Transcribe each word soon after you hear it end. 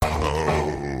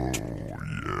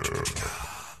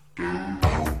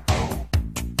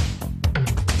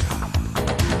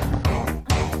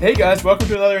Hey guys, welcome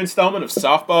to another installment of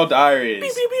Softball Diaries.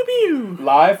 Pew, pew, pew, pew.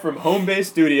 Live from Home Base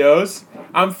Studios.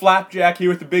 I'm Flapjack here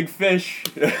with the big fish.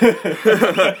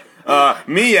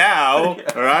 Meow.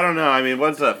 Or I don't know. I mean,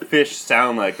 what's a fish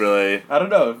sound like, really? I don't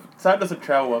know. Sound doesn't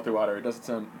travel well through water. It doesn't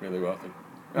sound really well through.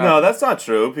 No, that's not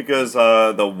true because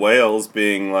the whales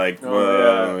being like.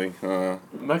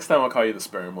 Next time I'll call you the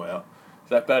sperm whale. Is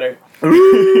that better?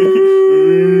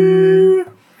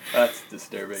 That's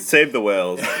disturbing. Save the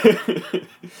whales.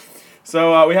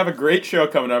 So we have a great show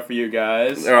coming up for you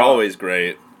guys. They're always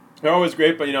great. They're always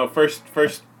great, but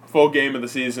first full game of the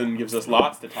season gives us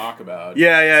lots to talk about.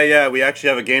 Yeah. We actually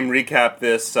have a game recap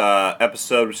this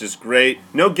episode, which is great.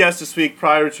 No guest this week,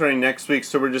 probably returning next week,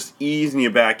 so we're just easing you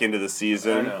back into the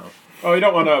season. I know. Oh, we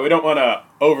don't want to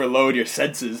overload your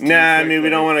senses. Nah, I mean we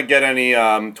don't want to get any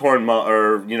torn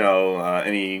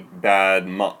any bad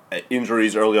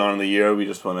injuries early on in the year. We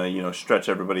just want to stretch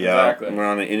everybody out. We're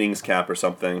on an innings cap or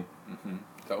something. Mm-hmm.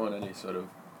 Don't want any sort of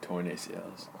torn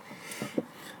ACLs.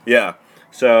 Yeah.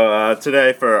 So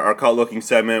today for our caught-looking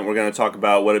segment, we're going to talk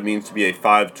about what it means to be a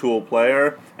five-tool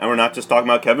player, and we're not just talking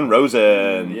about Kevin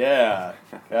Rosen. Yeah.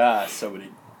 So many.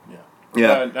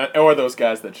 Yeah. Or those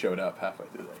guys that showed up halfway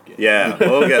through that game. Yeah,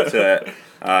 we'll get to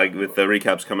it with the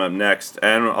recaps coming up next.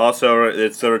 And also,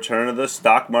 it's the return of the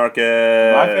stock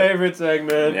market. My favorite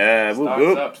segment. Yeah, Stocks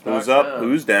up, who's stocks up,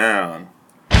 who's down.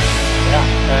 Yeah,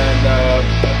 and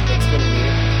that's going to be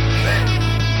it.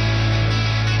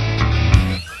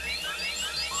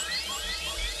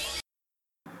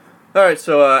 All right,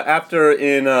 so after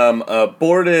in a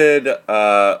aborted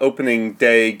opening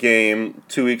day game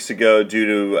 2 weeks ago due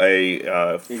to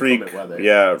a freak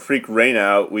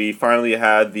rainout, we finally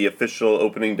had the official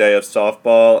opening day of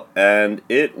softball, and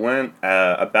it went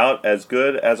about as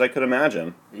good as I could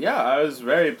imagine. Yeah, I was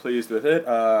very pleased with it.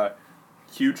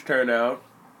 Huge turnout.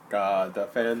 The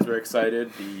fans were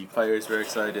excited. The players were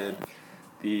excited.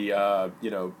 The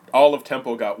all of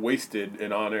Temple got wasted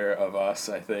in honor of us,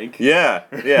 I think. Yeah.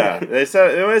 They might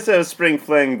say it was spring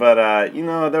fling, but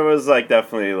there was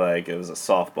definitely it was a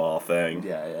softball thing.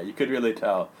 Yeah, you could really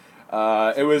tell.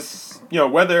 It was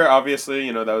weather,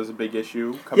 obviously, that was a big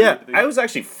issue. I was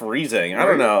actually freezing. I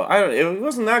don't know. It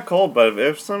wasn't that cold, but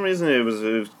for some reason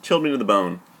it chilled me to the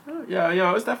bone. Yeah,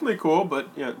 it was definitely cool, but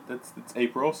it's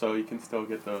April, so you can still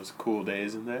get those cool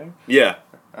days in there. Yeah.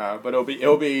 But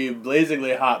it'll be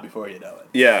blazingly hot before you know it.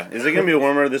 Yeah. Is it gonna be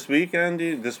warmer this weekend?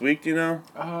 This week, do you know?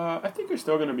 I think you're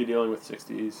still gonna be dealing with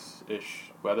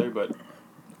 60s-ish weather, but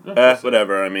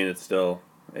whatever. I mean, it's still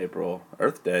April.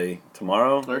 Earth Day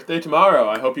tomorrow. Earth Day tomorrow.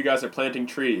 I hope you guys are planting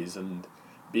trees and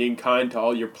being kind to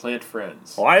all your plant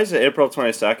friends. Why is it April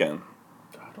 22nd?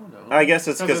 I don't know. I guess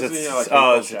it's because it's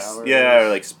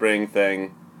spring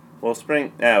thing. Well,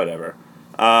 spring. Whatever.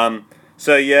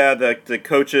 So yeah, the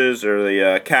coaches or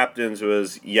the captains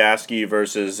was Yasky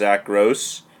versus Zach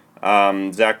Gross.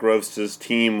 Zach Gross's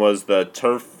team was the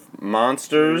Turf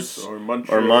Monsters or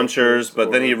Munchers,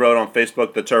 but then he wrote on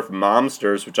Facebook the Turf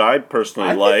Momsters, which I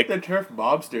personally like. I think the Turf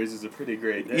Momsters is a pretty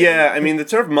great name. Yeah, I mean the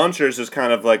Turf Munchers is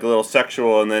kind of a little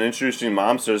sexual, and then introducing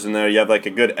Momsters in there, you have a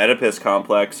good Oedipus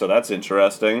complex, so that's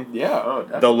interesting. Yeah,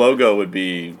 definitely. The logo would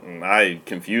be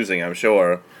confusing, I'm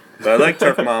sure. But I like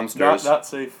Turf Momsters. Not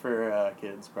safe for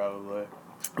kids, probably.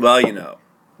 Well,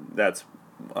 that's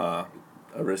a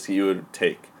risk you would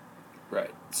take.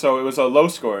 Right. So it was a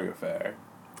low-scoring affair.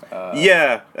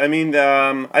 Yeah, I mean,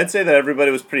 I'd say that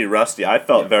everybody was pretty rusty. I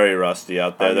felt very rusty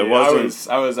out there. I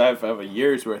have a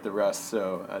year's worth of rust,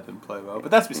 so I didn't play well.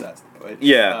 But that's besides the point.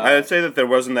 Yeah, I'd say that there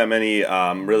wasn't that many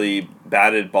really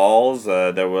batted balls.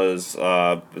 There was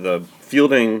the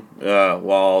fielding,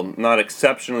 while not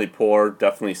exceptionally poor,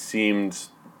 definitely seemed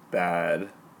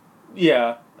bad.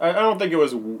 Yeah, I don't think it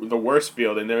was the worst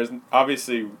fielding. There was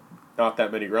obviously not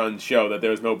that many runs show that there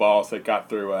was no balls that got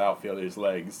through an outfielder's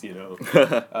legs,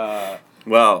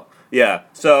 Well, yeah.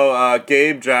 So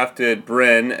Gabe drafted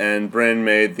Bryn, and Bryn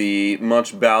made the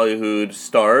much ballyhooed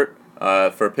start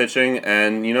for pitching,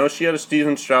 and she had a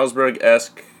Steven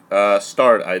Strasburg-esque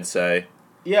start, I'd say.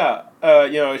 Yeah,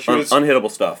 she was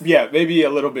unhittable stuff. Yeah, maybe a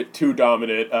little bit too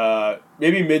dominant.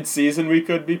 Maybe mid-season we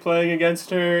could be playing against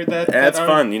her. That's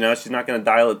fun. She's not going to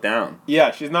dial it down.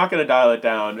 Yeah, she's not going to dial it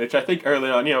down, which I think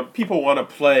early on, people want to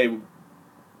play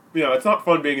it's not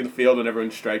fun being in the field when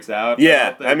everyone strikes out.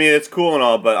 Yeah, I mean, it's cool and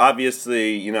all, but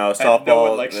obviously, softball. And no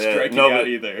one likes striking out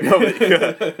either.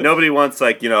 Nobody wants,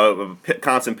 a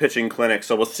constant pitching clinic,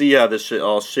 so we'll see how this shit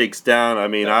all shakes down. I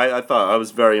mean, I thought I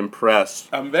was very impressed.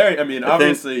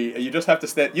 Obviously, you just have to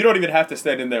stand. You don't even have to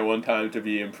stand in there one time to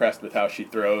be impressed with how she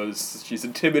throws. She's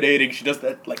intimidating. She does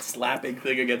that, slapping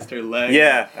thing against her leg.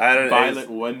 Yeah, I don't know. Violent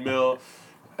windmill.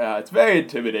 It's very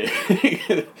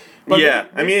intimidating. But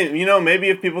maybe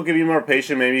if people could be more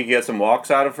patient, maybe you could get some walks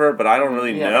out of her, but I don't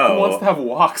really know. Who wants to have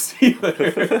walks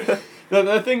either?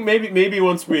 The thing, maybe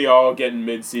once we all get in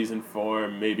mid-season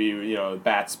form, maybe,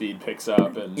 bat speed picks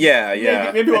up. And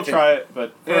maybe we'll try it,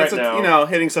 but for right now...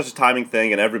 hitting such a timing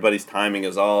thing, and everybody's timing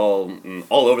is all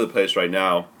over the place right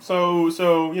now. So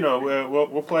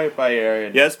we'll play it by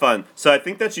ear. Yeah, it's fun. So I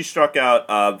think that she struck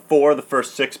out 4 of the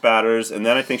first 6 batters, and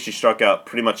then I think she struck out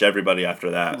pretty much everybody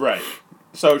after that. Right.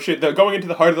 So going into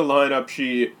the heart of the lineup,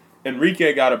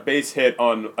 Enrique got a base hit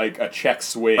on a check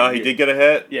swing. Oh, he did get a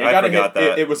hit? Yeah, I forgot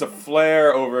that. It was a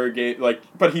flare over game,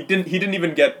 but he didn't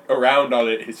even get around on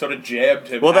it. He sort of jabbed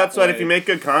him. Well, that's right. If you make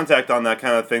good contact on that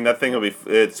kind of thing,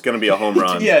 it's going to be a home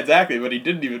run. Yeah, exactly. But he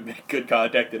didn't even make good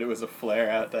contact, and it was a flare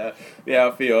out the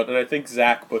outfield. And I think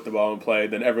Zach put the ball in play.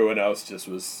 Then everyone else just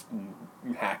was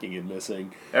hacking and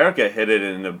missing. Erica hit it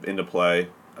into play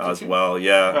as well.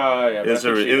 Yeah.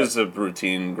 It was a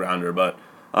routine grounder, but.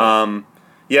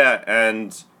 Yeah,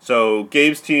 and so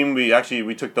Gabe's team, we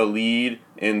took the lead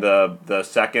in the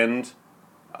second.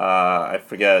 I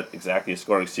forget exactly the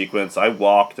scoring sequence. I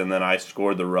walked and then I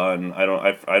scored the run. I don't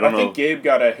know. I think Gabe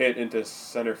got a hit into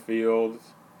center field.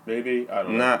 Maybe I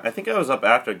don't know. Nah, I think I was up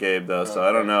after Gabe though, so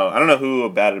I don't know. I don't know who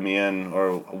batted me in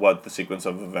or what the sequence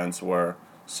of events were.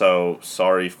 So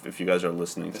sorry if you guys are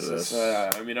listening to this.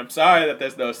 I'm sorry that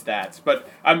there's no stats, but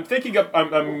I'm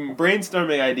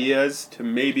brainstorming ideas to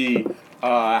maybe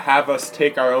have us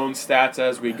take our own stats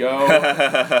as we go.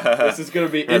 This is going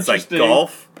to be interesting. It's like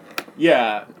golf?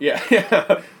 Yeah.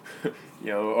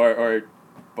 Or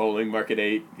bowling, market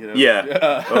 8.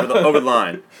 Yeah, over the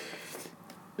line.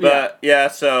 But,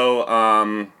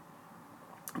 so...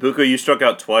 Buko, you struck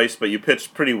out twice, but you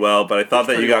pitched pretty well. But I thought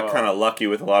that you got kind of lucky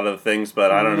with a lot of the things,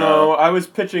 but I don't know. No, I was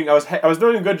pitching. I was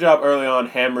doing a good job early on,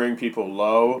 hammering people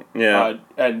low. Yeah.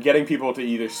 And getting people to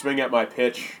either swing at my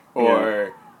pitch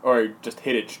or just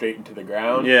hit it straight into the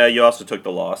ground. Yeah, you also took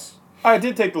the loss. I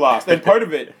did take the loss, and part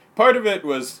of it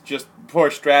was just poor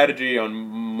strategy on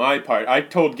my part. I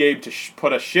told Gabe to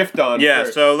put a shift on. Yeah,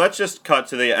 so let's just cut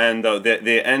to the end, though.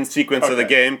 The end sequence of the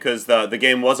game, because the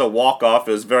game was a walk-off.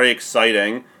 It was very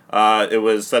exciting. It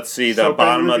was, the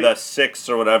bottom of the 6th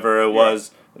or whatever it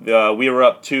was. We were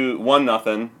up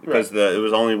 1-0 because it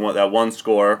was only that one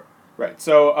score. Right,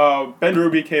 so Ben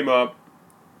Ruby came up.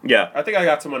 Yeah. I think I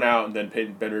got someone out, and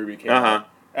then Ben Ruby came up.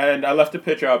 And I left a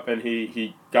pitch up, and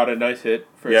he got a nice hit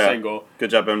for a single.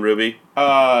 Good job, Ben Ruby.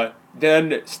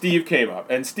 Then Steve came up,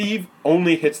 and Steve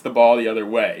only hits the ball the other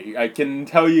way. I can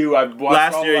tell you, I've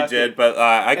watched last year he did, but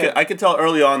I could tell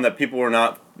early on that people were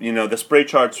not. The spray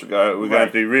charts were going to have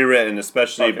to be rewritten,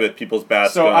 especially with people's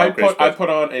bats. So I put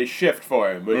on a shift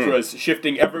for him, which was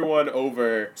shifting everyone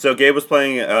over. So Gabe was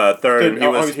playing third,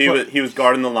 and he was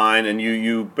guarding the line, and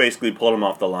you basically pulled him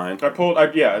off the line.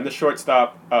 In the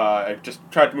shortstop, I just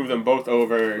tried to move them both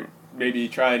over. Maybe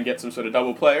try and get some sort of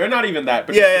double play, or not even that.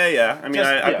 But I mean,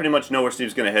 I pretty much know where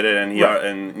Steve's going to hit it, and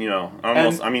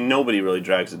nobody really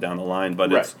drags it down the line,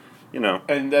 but it's.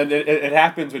 And then it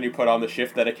happens when you put on the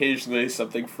shift that occasionally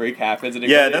something freak happens. And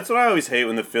that's what I always hate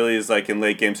when the Phillies, in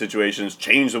late game situations,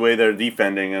 change the way they're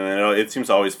defending, and it seems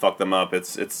to always fuck them up.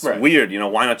 It's weird,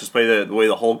 why not just play the way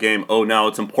the whole game? Oh, now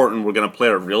it's important. We're gonna play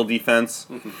a real defense.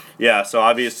 Mm-hmm. Yeah, so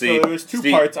obviously, so there was two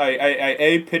parts.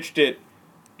 I pitched it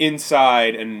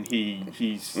inside, and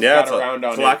he's got around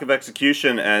on it. It's a lack of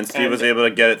execution, and Steve was able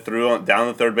to get it through down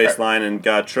the third base line and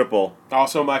got triple.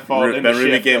 Also my fault. Ben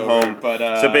Ruby came home. But,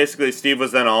 so basically, Steve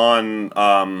was then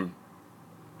on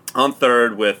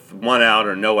third with 1 out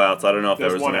or no outs. I don't know if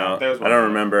there was an out. I don't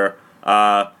remember.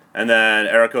 And then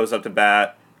Erica was up to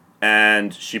bat,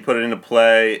 and she put it into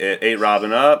play. It ate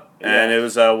Robin up, and it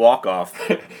was a walk-off.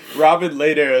 Robin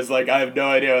later was like, I have no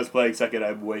idea I was playing second.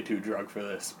 I'm way too drunk for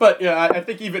this. But, I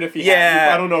think even if he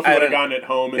had, I don't know if he would have gotten it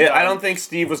home. I don't think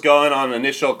Steve was going on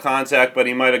initial contact, but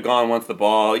he might have gone once the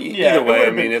ball. Either way,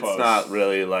 it's not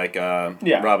really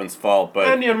Robin's fault. But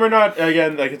and we're not,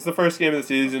 again, it's the first game of the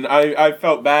season. I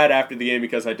felt bad after the game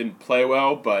because I didn't play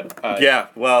well, but...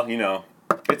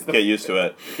 Get used to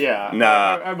it. Yeah.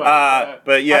 Nah.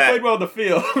 But yeah. I played well in the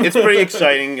field. It's pretty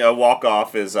exciting. A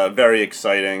walk-off is very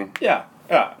exciting. Yeah.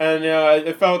 And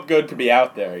it felt good to be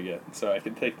out there again, so I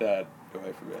can take that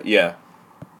away from it. Yeah.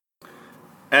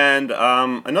 And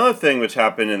another thing which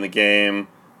happened in the game,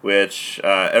 which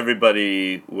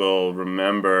everybody will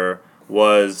remember,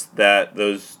 was that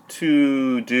those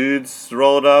two dudes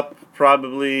rolled up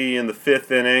probably in the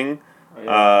 5th inning. Oh,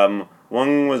 yeah.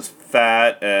 One was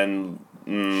fat and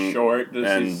short,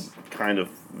 and kind of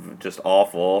just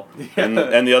awful, Yeah.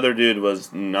 and the other dude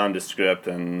was nondescript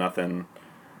and nothing.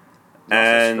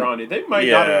 And they might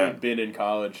not have been in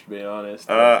college, to be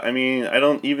honest. I mean, I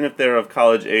don't. Even if they're of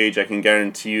college age, I can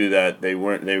guarantee you that they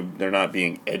weren't. They're not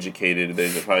being educated. They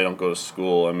probably don't go to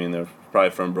school. I mean, they're probably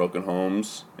from broken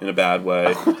homes in a bad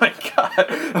way. Oh my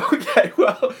god. Okay,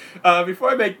 well,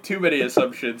 before I make too many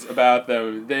assumptions about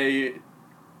them,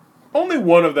 only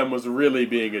one of them was really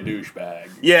being a douchebag.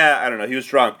 Yeah, I don't know. He was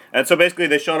drunk, and so basically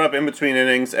they showed up in between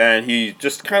innings, and he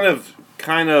just kind of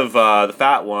the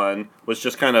fat one was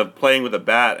just kind of playing with a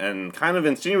bat and kind of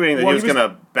insinuating that he was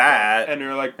gonna bat. And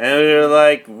they're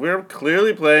like, we're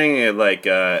clearly playing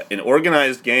an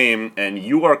organized game, and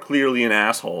you are clearly an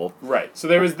asshole. Right. So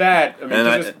there was that. I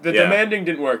mean, the demanding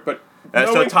didn't work, but.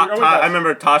 I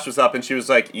remember Tosh was up and she was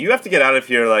like, "You have to get out of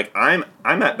here. Like I'm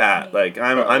at bat. Like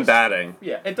I'm batting."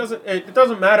 Yeah, it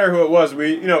doesn't matter who it was.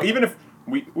 Even if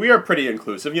we are pretty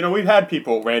inclusive. We've had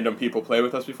random people play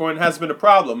with us before, and it has been a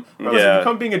problem. But if you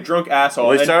come being a drunk asshole.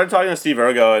 Well, we started talking to Steve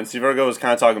Ergo, and Steve Ergo was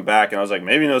kind of talking back, and I was like,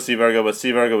 maybe no Steve Ergo, but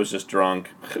Steve Ergo was just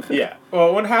drunk. Yeah.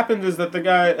 Well, what happened is that the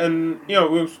guy, and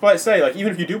we say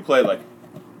even if you do play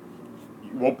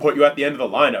we'll put you at the end of the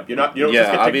lineup. You don't just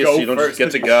get to obviously go you don't first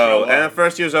just get to go. And at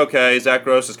first he was okay. Zach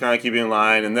Gross was kind of keeping in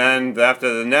line, and then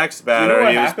after the next batter,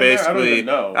 he was basically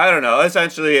I don't know.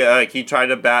 Essentially, he tried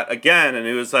to bat again, and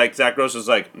it was like Zach Gross was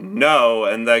like no,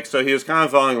 and so he was kind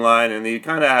of falling in line, and he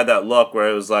kind of had that look where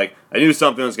it was like I knew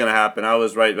something was going to happen. I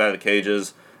was right by the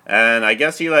cages, and I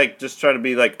guess he just tried to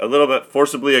be a little bit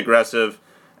forcibly aggressive.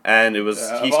 And it was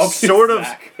he sort of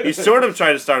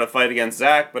tried to start a fight against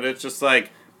Zach, but it's just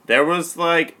there was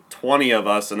 20 of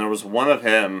us, and there was one of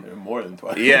him. More than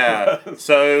 20. Yeah,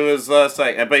 so it was less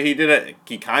but he did it.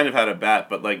 He kind of had a bat,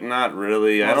 but not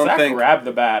really. Well, I don't Zach think grabbed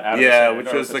the bat out of yeah, his hand,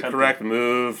 which was the correct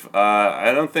move.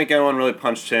 I don't think anyone really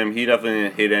punched him. He definitely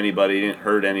didn't hit anybody. He didn't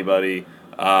hurt anybody.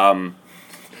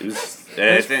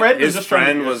 His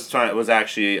friend was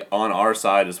actually on our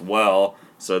side as well.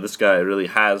 So this guy really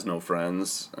has no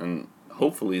friends, and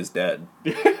hopefully is dead.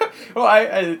 Well,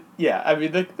 I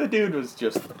mean, the dude was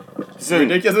just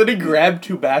ridiculous. Then he grabbed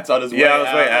 2 bats on his way out. Yeah, on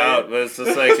his way out. But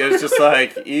it's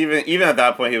just even at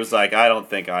that point, he was like, I don't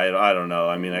know.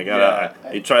 I mean,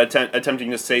 he tried attempting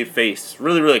to save face.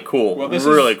 Really, really cool. Well,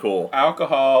 really cool.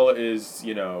 Alcohol is,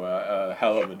 a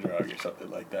hell of a drug or something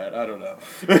like that. I don't know.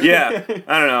 Yeah,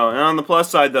 I don't know. And on the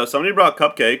plus side, though, somebody brought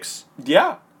cupcakes.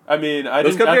 Yeah. I mean,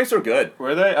 those cupcakes were good.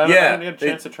 Were they? I didn't get a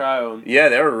chance to try them. Yeah,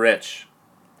 they were rich.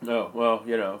 No, well,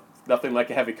 nothing like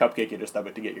a heavy cupcake in your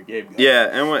stomach to get your game going. Yeah,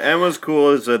 and what's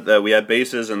cool is that we had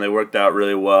bases and they worked out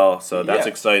really well, so that's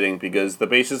exciting because the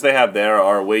bases they have there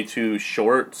are way too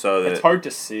short, so that it's hard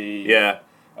to see. Yeah.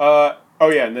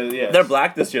 They're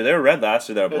black this year. They were red last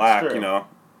year. They're black. True.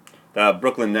 The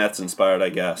Brooklyn Nets inspired, I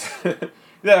guess.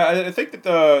 Yeah, I think that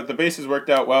the bases worked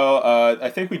out well. I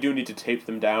think we do need to tape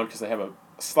them down because they have a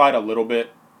slide a little bit.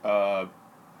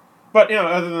 But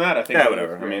other than that, I think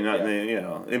whatever. I mean,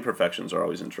 imperfections are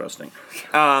always interesting.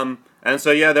 And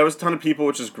so there was a ton of people,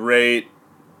 which is great.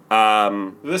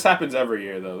 This happens every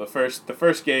year, though. The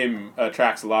first game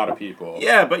attracts a lot of people.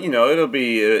 Yeah, but it'll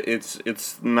be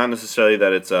it's not necessarily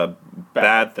that it's a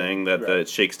bad thing that it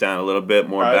shakes down a little bit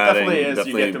more batting. It definitely is.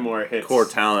 You get the more hits. Core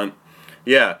talent.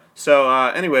 Yeah. So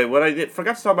anyway, what I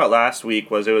forgot to talk about last week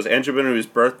was it was Andrew Benarubi's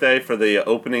birthday for the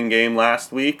opening game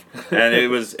last week,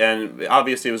 and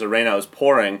obviously it was a rain out, it was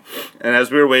pouring, and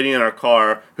as we were waiting in our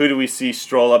car, who do we see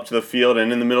stroll up to the field?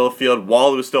 And in the middle of the field,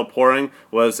 while it was still pouring,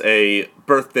 was a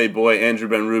birthday boy, Andrew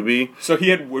Benarubi. So he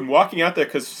had been walking out there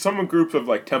because some group of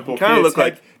Temple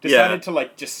kids decided to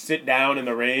just sit down in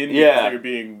the rain because they were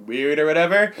being weird or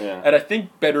whatever, and I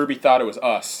think Benarubi thought it was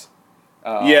us.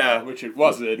 Which it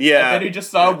wasn't. Yeah. And then he just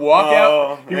saw him walk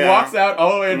out. He walks out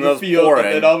all the way into the field, and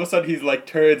then all of a sudden he's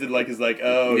turns and is like,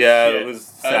 oh, shit. It was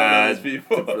sad.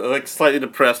 Slightly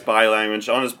depressed body language.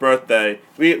 On his birthday,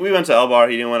 we went to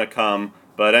Elbar, he didn't want to come.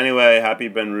 But anyway, happy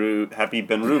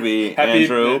Benarubi,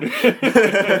 Andrew.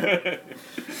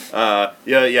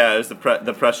 It was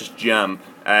the precious gem.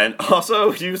 And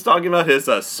also, he was talking about his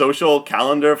social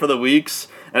calendar for the weeks.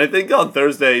 And I think on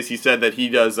Thursdays he said that he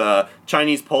does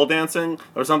Chinese pole dancing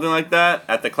or something like that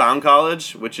at the Clown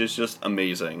College, which is just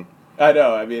amazing. I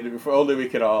know. I mean, if only we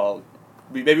could all...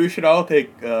 Maybe we should all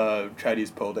take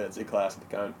Chinese pole dancing class at the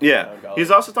Clown College. He's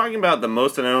also talking about the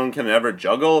most that anyone can ever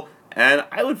juggle. And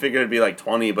I would figure it'd be like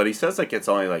 20, but he says like it's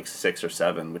only like 6 or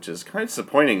 7, which is kind of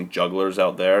disappointing. Jugglers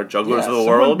out there, jugglers of the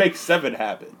world. Make 7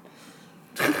 happen.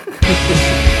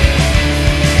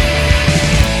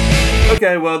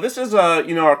 Okay, well, this is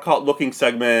our cult looking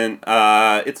segment.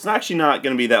 It's actually not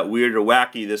going to be that weird or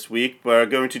wacky this week. We're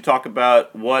going to talk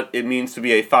about what it means to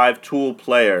be a 5-tool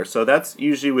player. So that's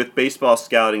usually with baseball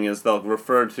scouting, is they'll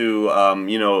refer to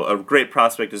a great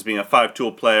prospect as being a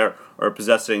 5-tool player or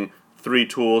possessing 3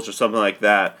 tools or something like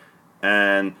that.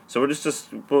 And so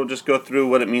we'll just go through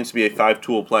what it means to be a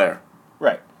 5-tool player.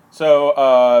 Right.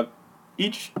 So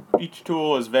each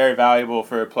tool is very valuable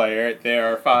for a player. There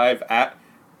are 5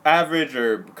 average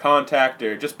or contact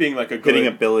or just being like a good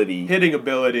hitting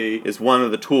ability is one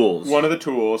of the tools.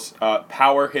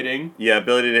 Power hitting. Yeah,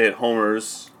 ability to hit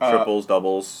homers, triples,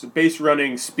 doubles. Base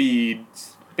running speed.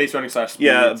 /speed.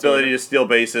 Yeah, ability to steal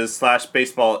bases /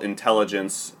 baseball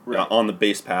intelligence on the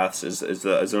base paths is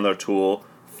another tool.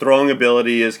 Throwing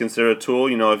ability is considered a tool.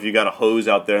 If you got a hose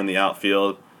out there in the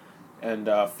outfield. And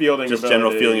fielding just ability.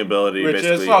 General fielding ability, which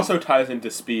basically. Also ties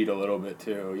into speed a little bit,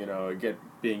 too.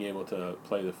 Being able to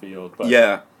play the field. But.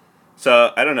 Yeah.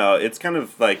 So, I don't know. It's kind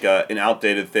of like an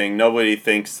outdated thing. Nobody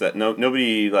thinks that...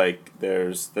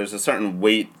 There's a certain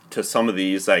weight to some of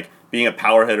these. Like, being a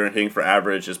power hitter and hitting for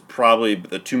average is probably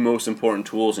the 2 most important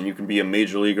tools, and you can be a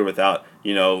major leaguer without,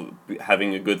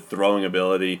 having a good throwing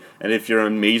ability. And if you're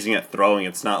amazing at throwing,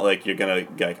 it's not like you're going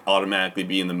to automatically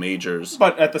be in the majors.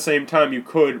 But at the same time, you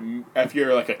could, if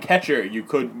you're like a catcher, you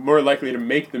could more likely to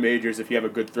make the majors if you have a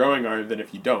good throwing arm than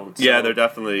if you don't. So yeah, they're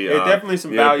definitely... There's definitely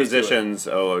some value positions,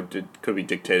 could be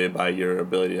dictated by your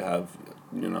ability to have,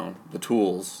 the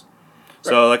tools.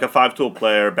 So, like a 5-tool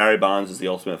player, Barry Bonds is the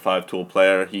ultimate 5-tool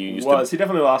player. He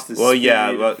definitely lost his speed. Well,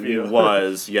 yeah, but he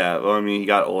was. Yeah, well, I mean, he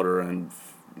got older and...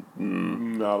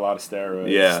 a lot of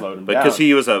steroids slowed him down. Because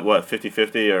he was a,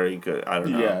 50-50, or he could, I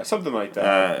don't know. Yeah, something like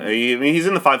that. He's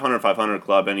in the 500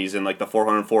 club, and he's in, like, the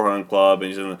 400 club,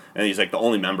 and he's like, the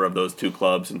only member of those 2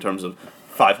 clubs in terms of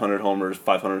 500 homers,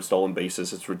 500 stolen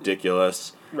bases. It's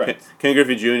ridiculous. Right. Ken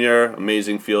Griffey Jr.,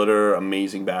 amazing fielder,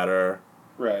 amazing batter.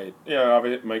 Right. Yeah,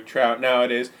 obviously Mike Trout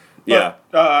nowadays. But,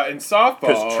 yeah. In softball...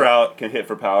 Because Trout can hit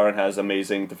for power and has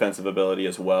amazing defensive ability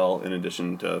as well, in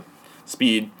addition to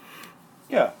speed.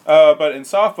 Yeah. But in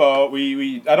softball,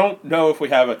 I don't know if we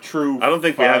have a true... I don't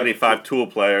think we have any 5-tool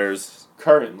players.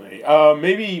 Currently.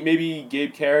 Maybe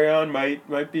Gabe Carrion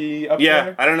might be up there.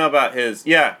 Yeah, I don't know about his...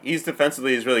 Yeah, he's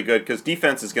defensively is really good, because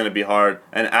defense is going to be hard,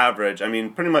 and average. I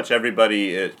mean, pretty much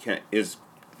everybody is...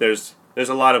 There's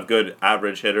a lot of good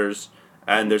average hitters,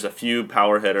 and there's a few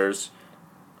power hitters.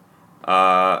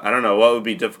 I don't know what would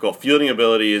be difficult. Fielding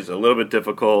ability is a little bit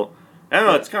difficult. I don't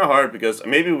know. It's kind of hard because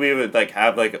maybe we would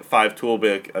have a 5-tool,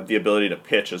 but the ability to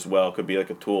pitch as well could be like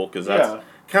a tool, because that's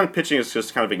kind of pitching is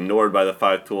just kind of ignored by the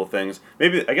 5-tool things.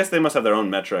 Maybe I guess they must have their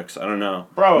own metrics. I don't know.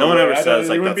 Probably. No one ever says that's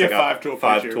like a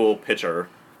 5-tool pitcher.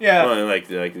 Yeah. Only like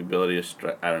the ability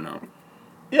to I don't know.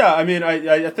 Yeah, I mean,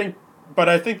 I think. But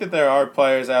I think that there are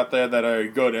players out there that are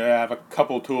good to have a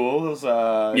couple tools.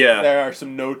 There are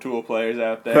some no-tool players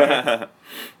out there.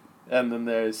 And then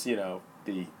there's,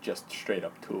 the just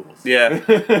straight-up tools. Yeah.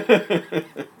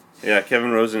 Yeah,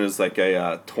 Kevin Rosen is like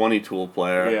a 20-tool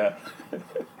player. Yeah.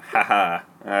 Haha,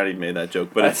 I already made that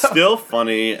joke. But it's still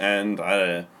funny, and I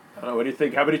don't know, what do you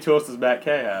think? How many tools does Matt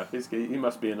Kay have? He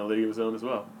must be in a league of his own as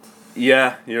well.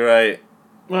 Yeah, you're right.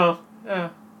 Well, yeah.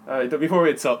 Before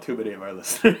we insult too many of our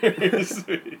listeners.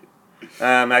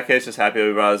 Matt Kay's just happy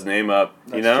we brought his name up.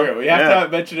 That's true. We have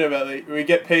to mention him. We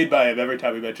get paid by him every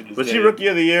time we mention his name. Was he Rookie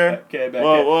of the Year? Matt Kay.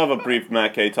 We'll have a brief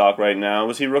Matt Kay talk right now.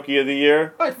 Was he Rookie of the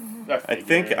Year? I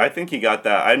think he got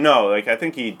that. I know, I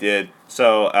think he did.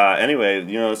 So anyway,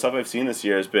 the stuff I've seen this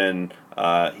year has been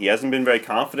he hasn't been very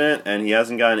confident, and he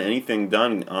hasn't gotten anything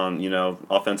done on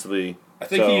offensively. I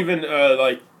think he even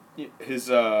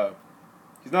his.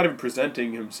 He's not even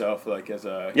presenting himself as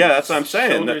a... Yeah, that's what I'm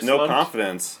saying. No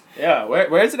confidence. Yeah,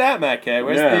 where's it at, Matt Kay?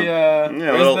 Where's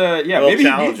maybe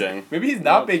challenging. Maybe he's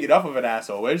not big enough of an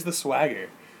asshole. Where's the swagger?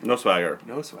 No swagger.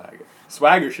 No swagger.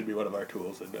 Swagger should be one of our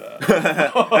tools. And,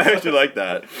 I actually like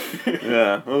that.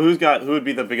 Yeah. Well, who would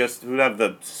be the biggest... Who would have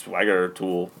the swagger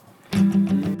tool?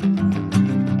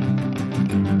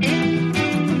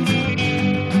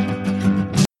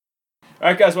 All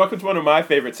right, guys, welcome to one of my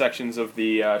favorite sections of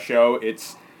the show.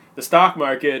 It's the stock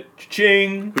market.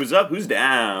 Cha-ching! Who's up? Who's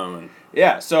down?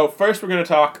 Yeah, so first we're going to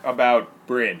talk about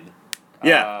Bryn.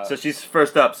 Yeah, so she's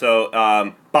first up.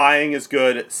 So buying is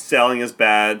good, selling is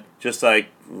bad, just like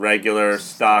regular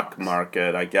stock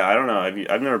market. I don't know.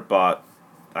 I've never bought.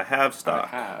 I have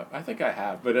stock. I think I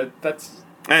have, but that's...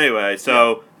 Anyway,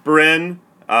 so Bryn,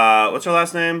 what's her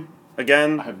last name?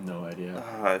 again? I have no idea.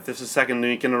 This is second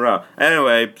week in a row.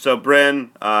 Anyway, so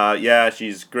Bryn,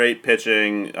 she's great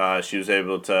pitching. She was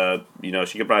able to,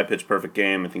 she could probably pitch perfect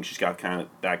game. I think she's got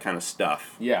that kind of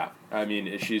stuff. Yeah, I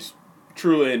mean, she's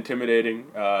truly intimidating.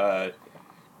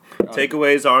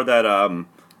 Takeaways are that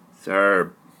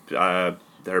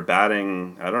her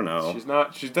batting, I don't know. She's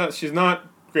not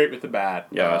great with the bat.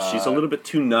 Yeah, she's a little bit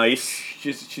too nice.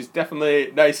 She's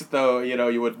definitely nice, though.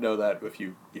 You wouldn't know that if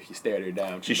you stared her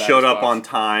down. She showed up on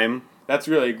time. That's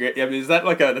really great. I mean, is that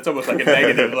that's almost like a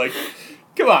negative? Like,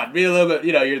 come on, be a little bit.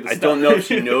 You're the. I don't know if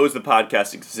she knows the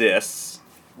podcast exists.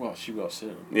 Well, she will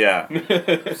soon. Yeah.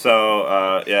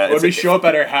 So, when we show up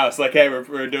at her house, like, hey,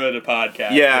 we're doing a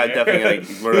podcast. Yeah, definitely.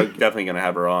 We're definitely gonna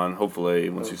have her on. Hopefully,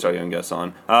 once we start getting guests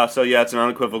on. It's an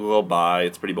unequivocal bye.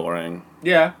 It's pretty boring.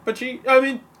 Yeah, but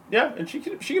and she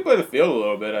can play the field a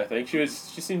little bit. I think she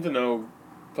seemed to know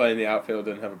playing the outfield,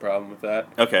 didn't have a problem with that.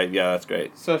 Okay, yeah, that's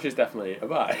great. So she's definitely a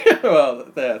bye. Well,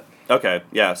 that. Okay,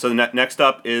 yeah. So next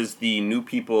up is the new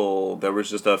people. There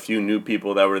was just a few new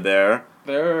people that were there.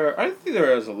 I think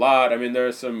there was a lot. I mean,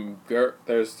 there's some.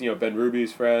 There's Ben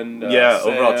Ruby's friend. Sam,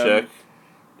 overall chick.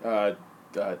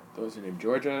 What was her name?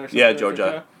 Georgia. Or something? Yeah,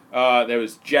 Georgia. There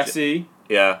was Jesse.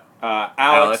 Yeah.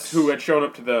 Alex, who had shown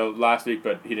up to the last week,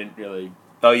 but he didn't really.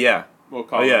 Oh yeah. We'll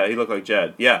call. He looked like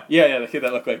Jed. Yeah. Yeah, the kid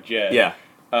that looked like Jed. Yeah.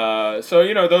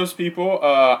 So those people.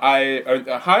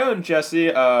 High on Jesse.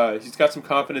 He's got some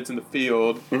confidence in the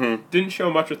field. Mm-hmm. Didn't show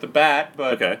much with the bat,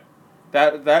 but okay.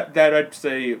 That I'd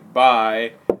say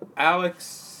bye.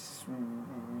 Alex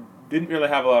didn't really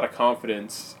have a lot of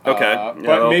confidence. Okay.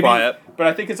 But maybe. Quiet. But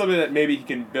I think it's something that maybe he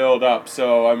can build up.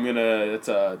 So I'm gonna. It's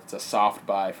a soft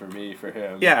bye for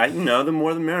him. Yeah, the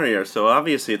more the merrier. So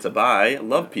obviously it's a bye. I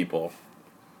love people.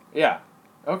 Yeah.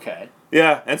 Okay.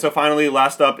 Yeah, and so finally,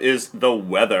 last up is the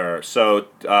weather. So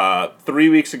 3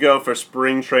 weeks ago for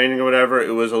spring training or whatever,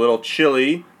 it was a little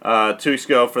chilly. 2 weeks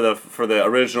ago for the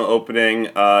original opening,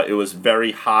 it was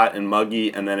very hot and muggy,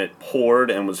 and then it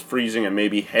poured and was freezing and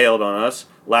maybe hailed on us.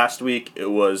 Last week it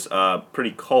was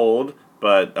pretty cold,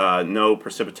 but no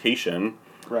precipitation.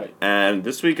 Right. And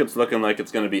this week it's looking like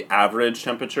it's going to be average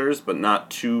temperatures, but not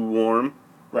too warm.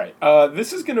 Right.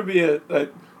 This is going to be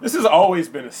this has always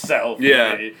been a sell for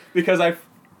me because I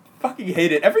fucking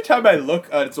hate it. Every time I look,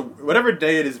 whatever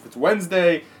day it is, if it's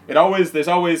Wednesday, there's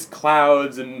always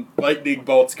clouds and lightning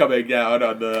bolts coming down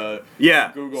on the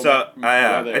Google. So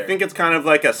I think it's kind of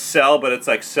like a sell, but it's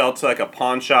like sell to like a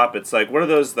pawn shop. It's like what are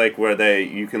those like where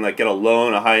you can like get a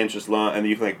loan, a high interest loan, and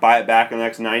you can like buy it back in the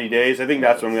next 90 days. I think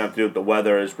that's what I'm gonna have to do with the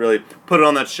weather is really put it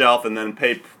on that shelf and then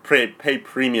pay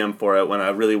premium for it when I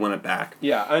really want it back.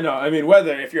 Yeah, I know. I mean,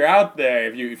 weather. If you're out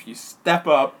there, if you step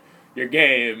up your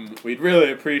game, we'd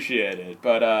really appreciate it.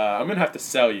 But I'm gonna have to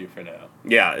sell you for now.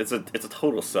 Yeah, it's a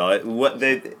total sell.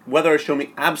 Weather has shown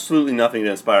me absolutely nothing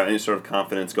to inspire any sort of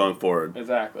confidence going forward.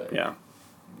 Exactly. Yeah.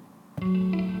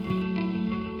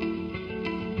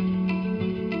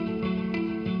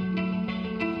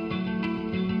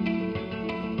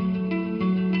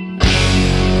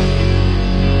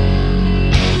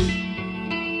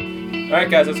 All right,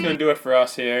 guys, that's gonna do it for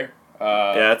us here.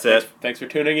 That's it. Thanks for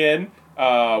tuning in.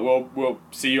 We'll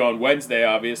see you on Wednesday,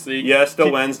 obviously. Yeah,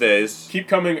 still Wednesdays. Keep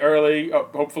coming early.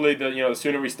 Hopefully, the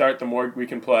sooner we start, the more we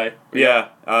can play. Yeah.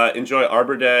 Enjoy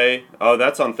Arbor Day. Oh,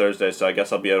 that's on Thursday, so I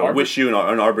guess I'll be able to wish you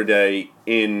an Arbor Day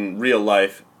in real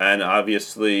life, and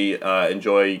obviously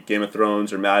enjoy Game of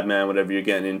Thrones or Mad Men, whatever you're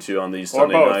getting into on these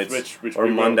Sunday nights. Or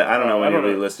Monday. I don't know when you're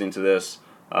really listening to this.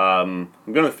 I'm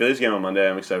going to the Phillies game on Monday.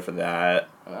 I'm excited for that.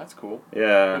 Oh, that's cool. Yeah.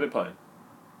 Who are they playing?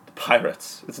 The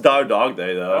Pirates. It's Dog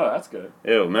Day, though. Oh, that's good.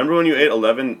 Ew, remember when you ate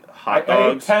 11 hot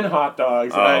dogs? I ate 10 hot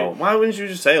dogs. Why wouldn't you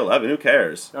just say 11? Who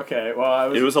cares? Okay,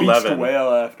 well, it was 11.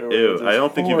 Whale afterwards. Ew, I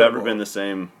don't think you've ever been the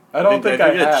same. I think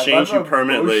it changed you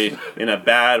permanently in a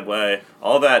bad way.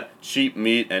 All that cheap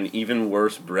meat and even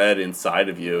worse bread inside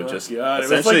of you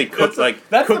essentially cooked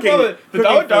cooking the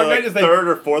Dollar Dog Night is third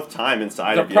or fourth time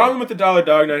inside of you. The problem with the Dollar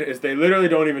Dog Night is they literally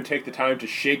don't even take the time to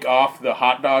shake off the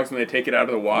hot dogs when they take it out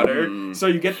of the water. So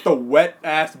you get the wet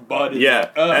ass bud.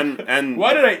 And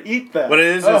why did I eat that? What it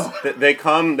is they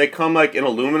come like in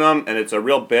aluminum, and it's a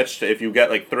real bitch if you get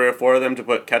like 3 or 4 of them to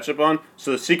put ketchup on.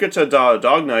 So the secret to Dollar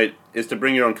Dog Night is to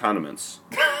bring your own condiments.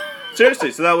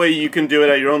 Seriously, so that way you can do it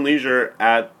at your own leisure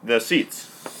at the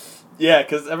seats. Yeah,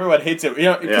 because everyone hates it.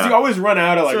 Because you always run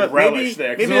out of relish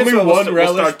there. Maybe that's what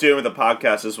we'll start doing with the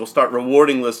podcast is we'll start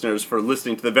rewarding listeners for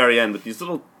listening to the very end with these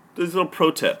little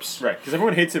pro tips. Right, because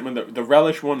everyone hates it when the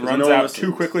relish one runs out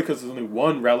too quickly because there's only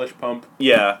one relish pump.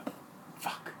 Yeah.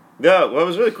 Fuck. Yeah, what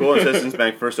was really cool when Citizens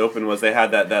Bank first opened was they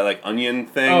had that like onion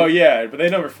thing. Oh yeah, but they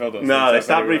never filled those. No, they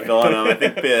stopped refilling them. I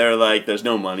think they're like, there's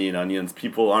no money in onions.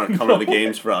 People aren't coming to the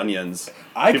games for onions.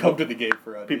 I come to the game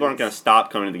for onions. People aren't going to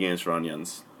stop coming to the games for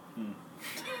onions.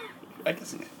 I can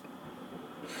see.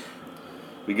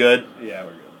 We good? Yeah,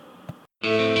 we're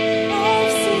good.